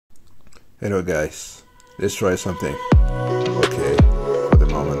Hello guys, let's try something. Okay, for the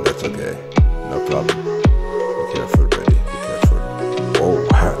moment that's okay, no problem. Be careful buddy, be careful. Oh,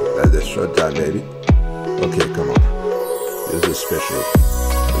 that's a shotgun baby. Okay, come on. Use a special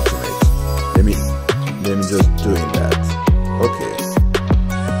ultimate. Let me just doing that. Okay.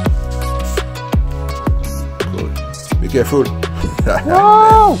 Cool. Be careful.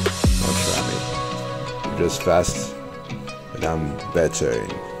 Wow! Don't try me. I'm just fast, but I'm better in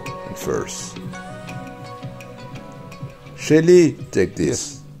first. Shelly, take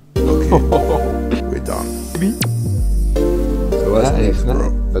this. Okay, we're done. So what's next, bro?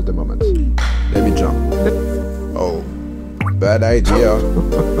 At the moment. Let me jump. Oh, bad idea.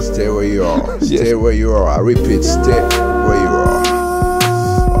 Stay where you are. Stay where you are. I repeat, stay where you are.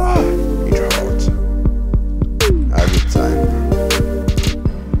 Oh, it hurts. Every time.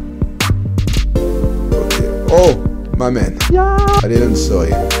 Okay. Oh, my man. Yeah. I didn't saw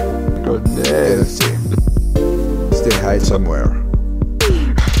him. Goodness. Stay high somewhere.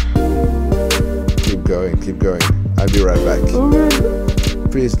 Keep going, keep going. I'll be right back. Okay.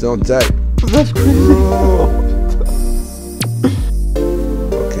 Please don't die. That's crazy.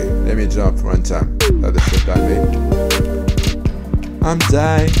 Okay, let me jump one time. Another shot at me. I'm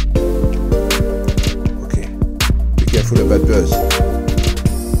dying. Okay, be careful about buzz.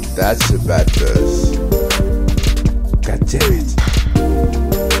 That's a bad buzz. God damn it.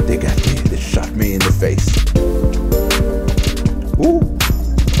 They got me. They shot me in the face. Ooh.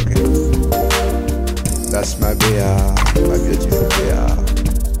 Okay. That's my bear. My beautiful bear.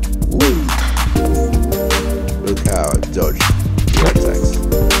 Ooh. Look how I dodged your attacks.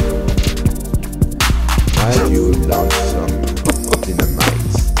 And you launch some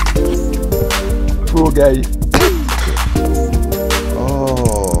dynamite. Poor guy.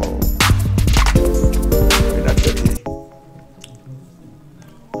 Oh. You're not lucky.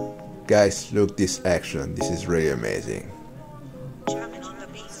 Guys, look this action. This is really amazing.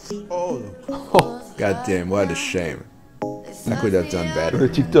 Oh. God damn, what a shame. I could have done better. The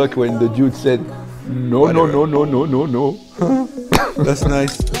TikTok when the dude said, no, no, no, no, no, no, no. That's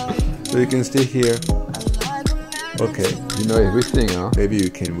nice. So you can stay here. Okay. You know everything, huh? Maybe you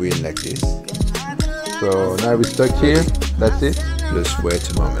can win like this. So now we're stuck here. That's it. Just wait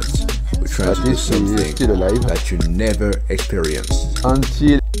a moment. We're trying At to do least he's something still alive. that you never experienced.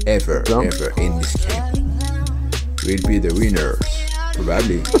 Until Ever in this game. We'll be the winners.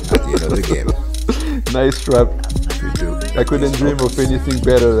 Probably at the end of the game. nice trap. If we do. I couldn't dream of anything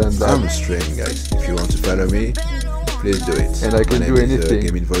better than that. I'm streaming, guys. If you want to follow me, please do it. And I can My do name anything. Is,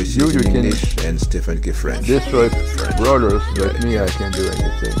 Gaming Voices You in can English and Stephen K. French. Destroy French. brawlers, but Right. me, I can do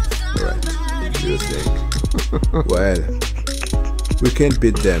anything. Alright. You think? Well, we can't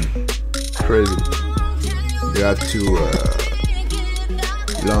beat them. Crazy. You have to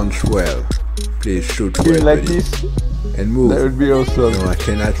launch well. Please shoot well, Doing like buddy. this, And move. that would be awesome. No, I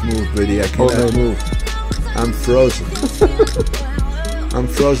cannot move, buddy. I cannot man. move. I'm frozen. I'm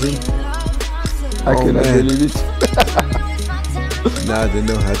frozen. I Oh, cannot man. believe it. Now they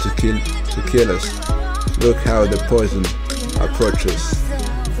know how to kill us. Look how the poison approaches.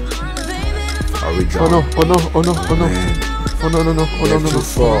 Are we Oh done? no, oh no, oh no, oh no. Man, Oh no, no, no, oh no, we're no, too no.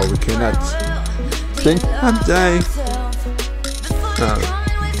 far. We cannot. Think? I'm dying. I'm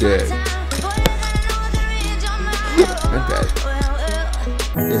dead. I'm dead.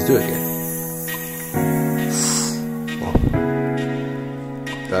 Let's do it again. Wow.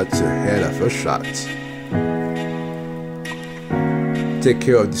 That's a hell of a shot. Take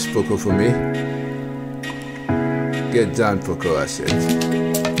care of this Poco for me. Get down, Poco, I said.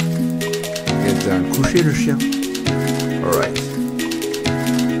 Get down. Couchez le chien. Alright.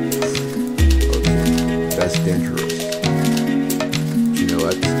 Okay. That's dangerous. You know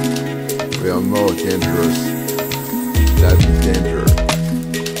what? We are more dangerous. That's danger.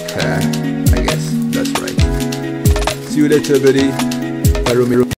 I guess that's right. See you later, buddy. Follow me.